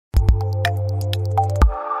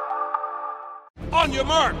your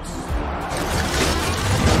marks.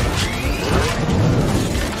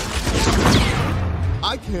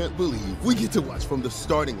 I can't believe we get to watch from the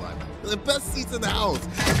starting lineup. The best seats in the house.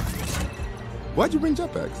 Why'd you bring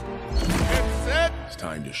jetpacks? Get set. It's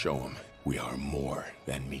time to show them we are more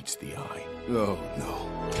than meets the eye. Oh, no.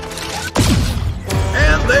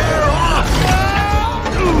 And they're off!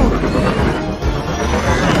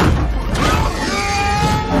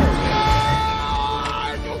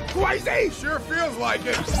 Crazy! Sure feels like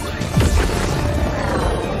it. The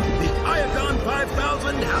Iacon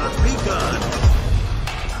 5000 has begun.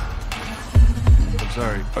 I'm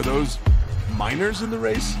sorry, are those miners in the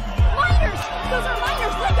race? Miners! Those are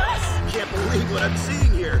miners like us! Can't believe what I'm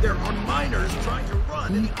seeing here. There are miners trying to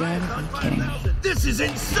run in the Iacon 5000. This is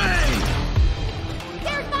insane!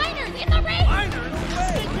 There's miners in the race! Miners?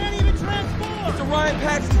 They can't even transform! It's Orion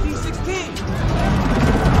Pax's D-16!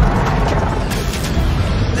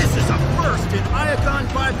 This is a first in Iacon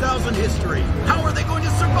 5000 history. How are they going to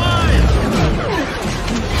survive?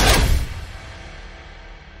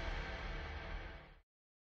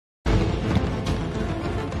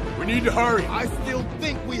 We need to hurry. I still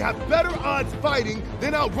think we have better odds fighting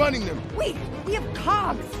than outrunning them. Wait, we have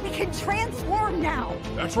cogs. We can transform now.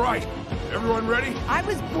 That's right. Everyone ready? I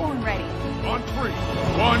was born ready. On 3.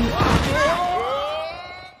 1.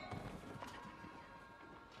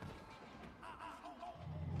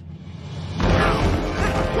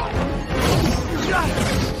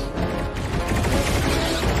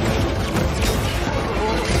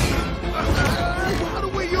 How do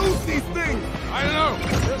we use these things? I don't know.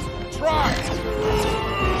 Just try.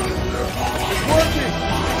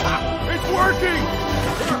 It's working.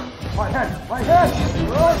 My head!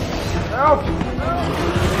 Help!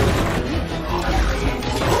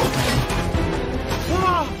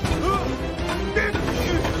 This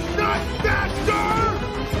is not faster!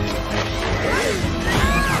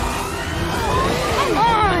 Come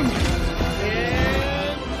on!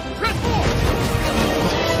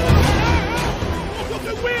 Look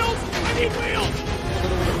at wheels! I need wheels!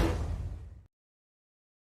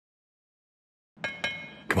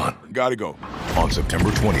 Come on, gotta go. On September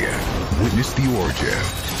 20th, witness the origin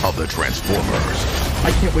of the Transformers.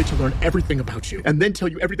 I can't wait to learn everything about you and then tell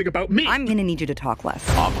you everything about me. I'm gonna need you to talk less.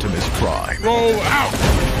 Optimus Prime. Roll out!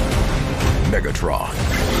 Megatron.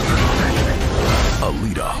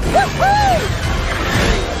 Alita.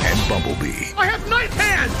 And Bumblebee. I have knife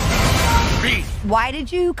hands! Beast! Why did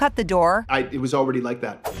you cut the door? It was already like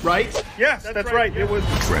that, right? Yes, that's right. It was...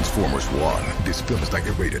 Transformers 1. This film is Night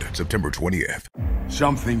rated September 20th.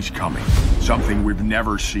 Something's coming. Something we've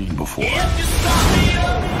never seen before.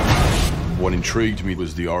 What intrigued me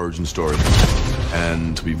was the origin story.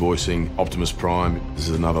 And to be voicing Optimus Prime, this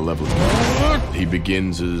is another level. He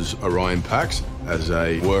begins as Orion Pax, as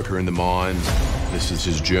a worker in the mines. This is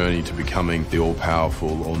his journey to becoming the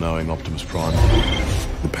all-powerful, all-knowing Optimus Prime.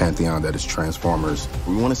 The pantheon that is Transformers.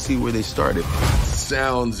 We want to see where they started.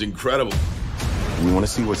 Sounds incredible. We want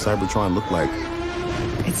to see what Cybertron looked like.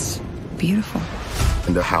 It's beautiful.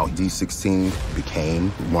 And how D-16 became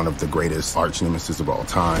one of the greatest arch nemesis of all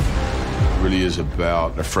time. It really is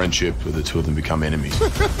about a friendship where the two of them become enemies.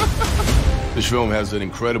 This film has an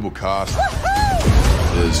incredible cast.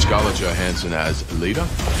 There's Scarlett Johansson as Alita.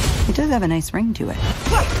 It does have a nice ring to it.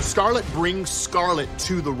 Scarlett brings Scarlett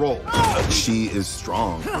to the role. She is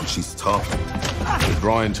strong and she's tough.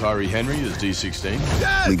 Brian Tyree Henry as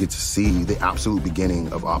D-16. We get to see the absolute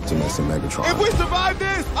beginning of Optimus and Megatron. If we survive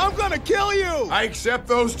this, I'm gonna kill you! I accept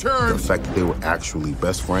those The terms. fact that they were actually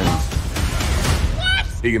best friends.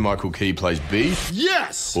 Egan-Michael Key plays B,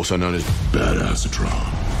 Yes! also known as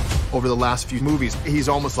Badassatron. Over the last few movies, he's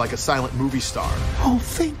almost like a silent movie star. Oh,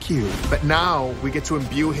 thank you. But now we get to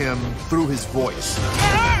imbue him through his voice.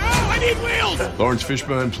 I need wheels! Lawrence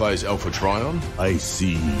Fishburne plays Alpha Trion. I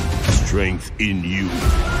see strength in you.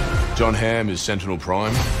 John Hamm is Sentinel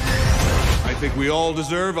Prime. I think we all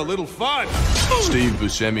deserve a little fun. Steve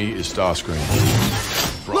Buscemi is Starscream.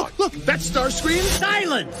 Look, that's Starscream.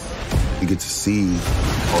 Silence! We get to see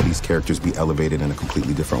all these characters be elevated in a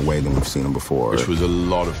completely different way than we've seen them before. Which was a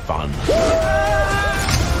lot of fun.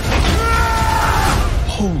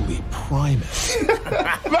 Holy Primus.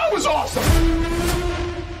 That was awesome!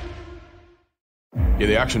 Yeah,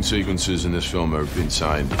 the action sequences in this film are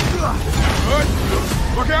insane.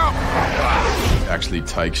 Look out! It actually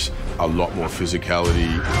takes a lot more physicality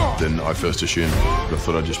than I first assumed. I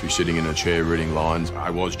thought I'd just be sitting in a chair reading lines. I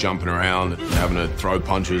was jumping around, having to throw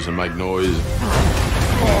punches and make noise.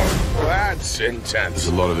 Oh, that's intense. There's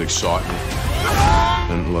a lot of excitement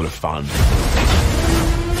and a lot of fun.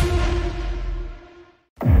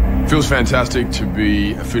 Feels fantastic to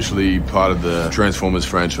be officially part of the Transformers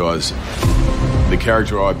franchise. The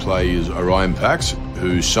character I play is Orion Pax,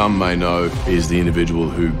 who some may know is the individual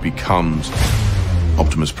who becomes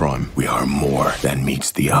Optimus Prime. We are more than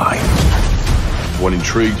meets the eye. What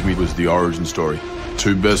intrigued me was the origin story.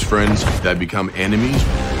 Two best friends, they become enemies,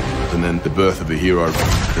 and then the birth of a hero.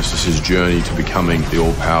 This is his journey to becoming the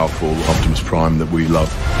all-powerful Optimus Prime that we love.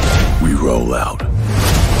 We roll out.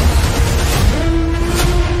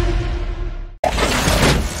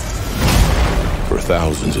 For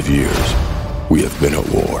thousands of years, we have been at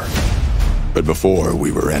war. But before,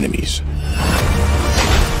 we were enemies.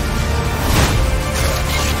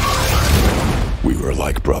 We were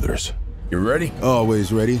like brothers. You ready?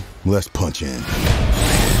 Always ready. Let's punch in.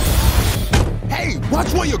 Hey,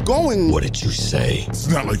 watch where you're going. What did you say? It's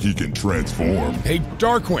not like he can transform. Hey,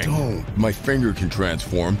 Darkwing. Don't. My finger can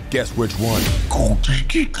transform. Guess which one?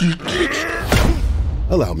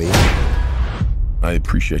 Allow me. I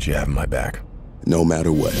appreciate you having my back. No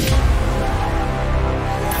matter what.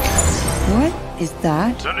 What is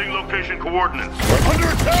that? Sending location coordinates. We're under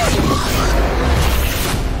attack!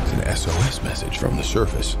 It's an SOS message from the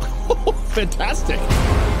surface. Fantastic.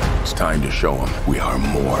 It's time to show them we are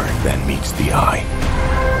more than meets the eye.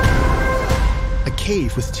 A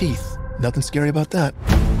cave with teeth. Nothing scary about that.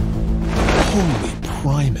 Holy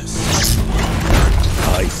Primus.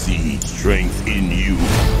 I see strength in you.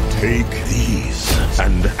 Take these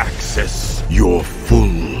and access your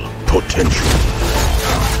full potential.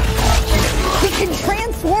 We can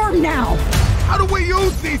transform now! How do we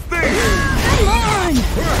use these things?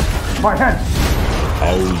 Come on!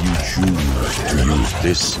 How you choose to use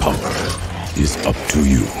this power is up to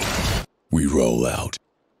you. We roll out.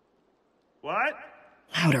 What?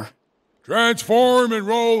 Louder. Transform and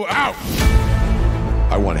roll out!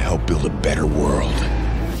 I want to help build a better world.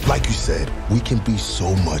 Like you said, we can be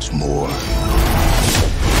so much more.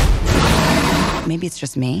 Maybe it's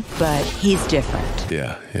just me, but he's different.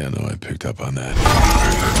 Yeah, no, I picked up on that.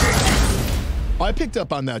 I picked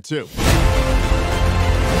up on that too.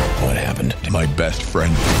 What happened to my best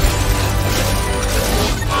friend?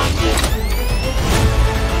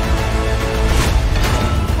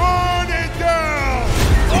 Burn it down!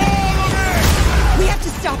 All of it! We have to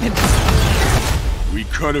stop him. We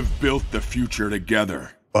could have built the future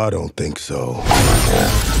together. I don't think so.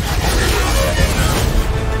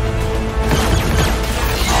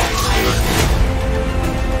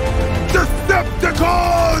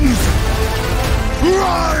 Decepticons!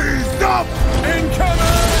 Rise up!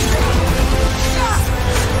 Incoming!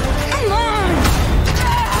 Come on!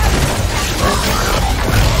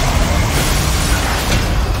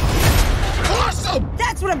 Awesome!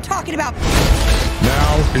 That's what I'm talking about.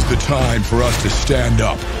 Now is the time for us to stand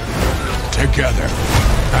up. Together.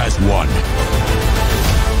 As one.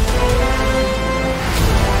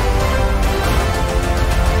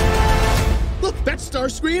 Look, that's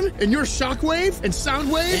Starscream, and you're Shockwave and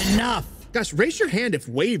Soundwave. Enough. Gosh, raise your hand if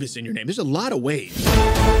Wave is in your name. There's a lot of waves.